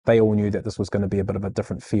they all knew that this was going to be a bit of a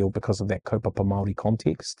different field because of that kaupapa Māori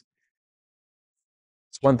context.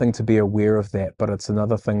 It's one thing to be aware of that, but it's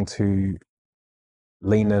another thing to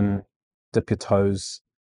lean in, dip your toes,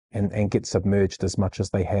 and get submerged as much as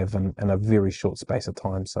they have in a very short space of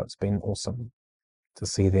time. So it's been awesome to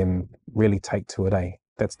see them really take to it, eh?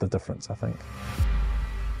 That's the difference, I think.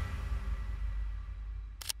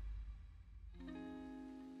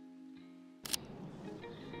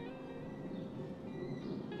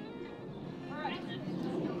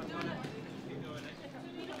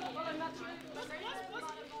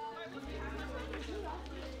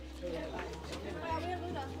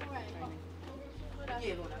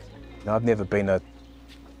 Now, I've never been a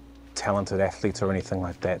talented athlete or anything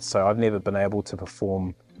like that, so I've never been able to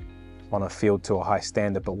perform on a field to a high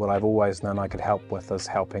standard, but what I've always known I could help with is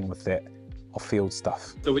helping with that off-field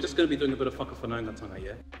stuff. So we're just going to be doing a bit of whakawhanaungatanga,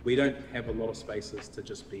 yeah? We don't have a lot of spaces to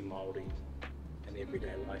just be Māori in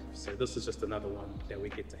everyday life, so this is just another one that we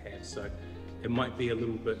get to have. So it might be a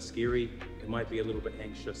little bit scary, it might be a little bit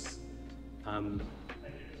anxious,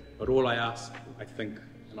 but all I ask, I think,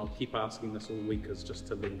 and I'll keep asking this all week, is just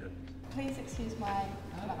to lean in. Please excuse my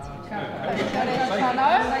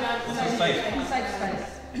Safe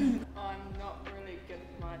space. I'm not really good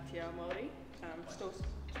with my te ao Māori. I'm still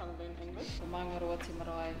trying to learn English. Ko Māngaroa te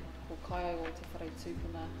marae, ko kai o te whare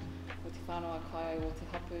tūpuna, ko te whānau kai o te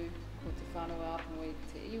hapu, ko te whānau āpangoi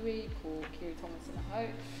te iwi, ko Kerry Thomas in a hau.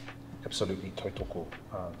 Absolutely tautoko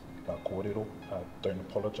kōrero. Don't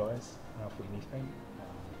apologise for anything.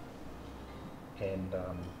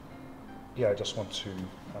 Yeah, I just want to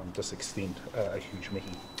just extend a huge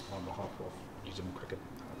mihi on behalf of New Zealand Cricket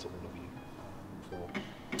to all of you for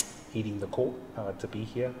heeding the call to be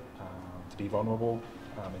here, to be vulnerable,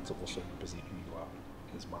 and to also represent who you are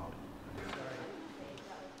as Māori.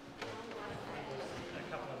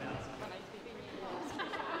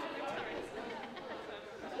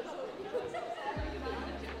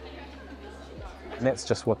 And that's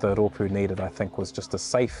just what the rōpū needed, I think, was just a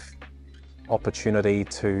safe opportunity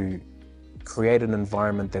to create an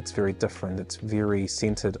environment that's very different, that's very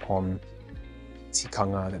centred on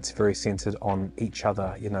tikanga, that's very centred on each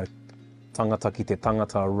other, you know, tangata ki te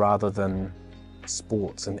tangata, rather than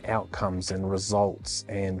sports and outcomes and results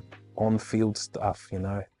and on-field stuff, you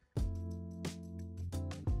know.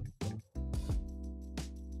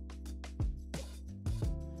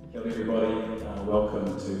 Hello everybody,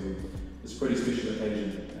 welcome to this pretty special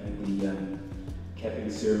occasion and the capping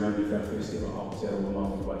ceremony for our first ever Aotearoa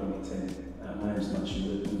Māori Wāhine team. My name is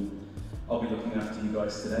Machi and I'll be looking after you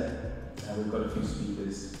guys today. We've got a few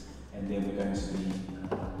speakers and then we're going to be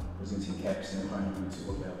presenting caps and honoring to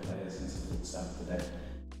all of our players and support staff today.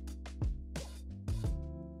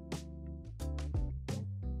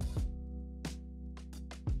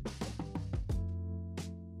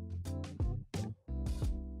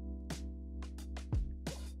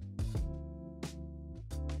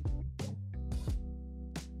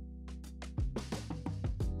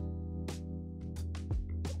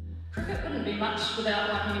 Cricket wouldn't be much without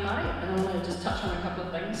Wāhine Māori, and I want to just touch on a couple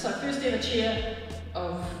of things. So first ever chair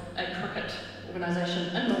of a cricket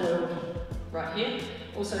organisation in the world, right here.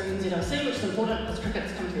 Also NZOC, which is important because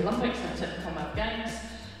cricket's come to the Olympics and it's at the Commonwealth Games,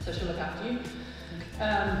 so she'll look after you.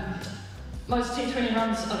 Most T20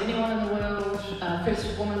 runs of anyone in the world,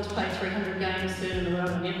 first woman to play 300 games, third in the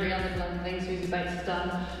world, and every other thing Susie Bates has done.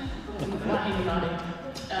 Wāhine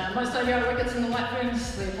Māori. Most ODI wickets in the White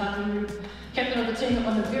Ferns, captain of the team that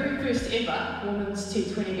won the very first ever women's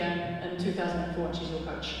T20 game in 2004, and she's your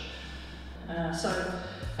coach. So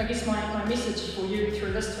I guess my message for you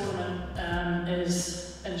through this tournament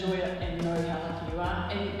is enjoy it and know how lucky you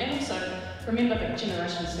are, and also remember that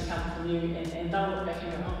generations to come from you, and they'll look back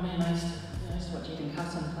and go, oh man, I used to watch Eden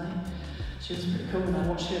Carson play. She was pretty cool, and I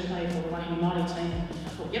watched her play for the Wāhine Māori team. I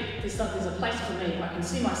thought, yep, there's a place for me. I can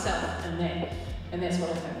see myself in that, and that's what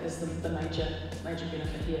I think is the major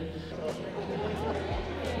benefit here.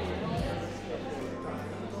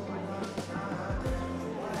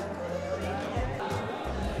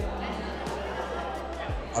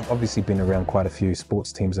 I've obviously been around quite a few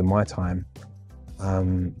sports teams in my time,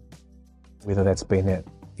 whether that's been at,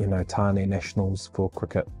 you know, Tāne Nationals for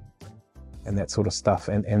cricket and that sort of stuff,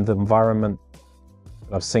 and the environment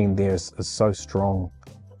that I've seen there is so strong,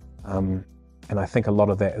 and I think a lot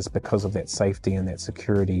of that is because of that safety and that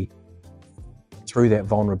security through that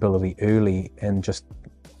vulnerability early, and just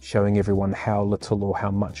showing everyone how little or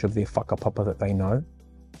how much of their whakapapa that they know.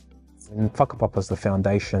 And whakapapa is the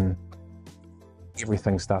foundation.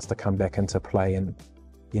 Everything starts to come back into play, and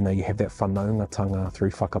you know, you have that whanaungatanga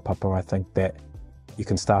through whakapapa, I think, that you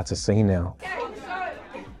can start to see now. So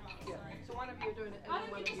one of you are doing it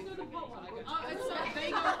and one of you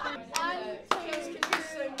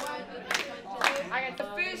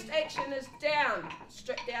action is down.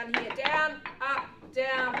 Strip down here, down, up,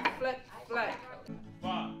 down, flick, flick.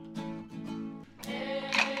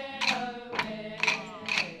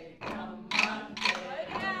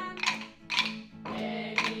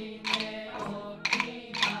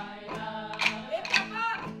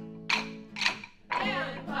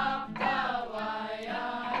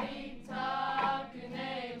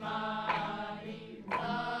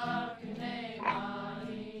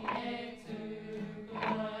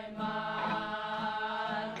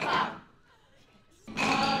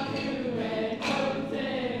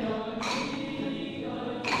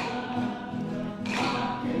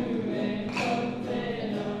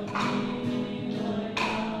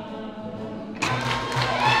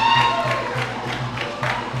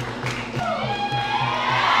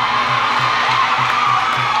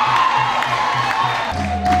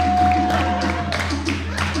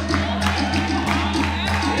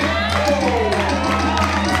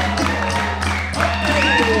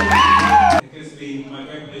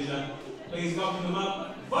 Please welcome them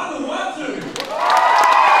up. Vanuatu!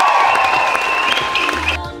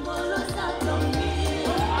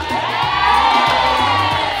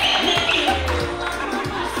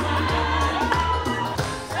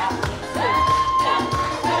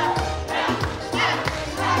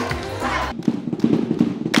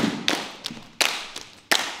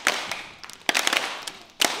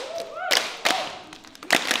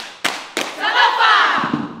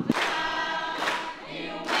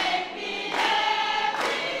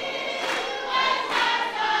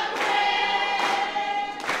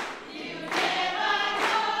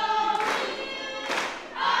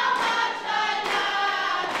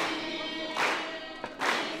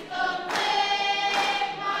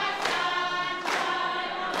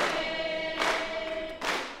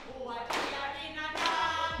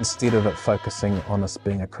 Instead of it focusing on us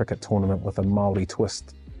being a cricket tournament with a Māori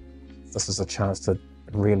twist, this is a chance to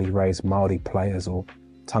really raise Māori players or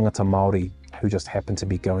tangata Māori who just happen to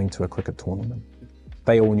be going to a cricket tournament.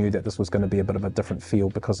 They all knew that this was going to be a bit of a different feel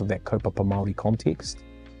because of that kaupapa Māori context.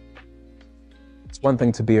 It's one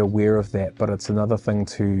thing to be aware of that, but it's another thing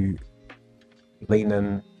to lean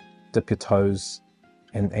in, dip your toes,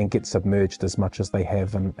 and get submerged as much as they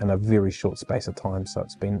have in a very short space of time. So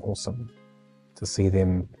it's been awesome to see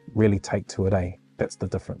them really take to it, eh? That's the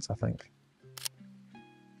difference, I think.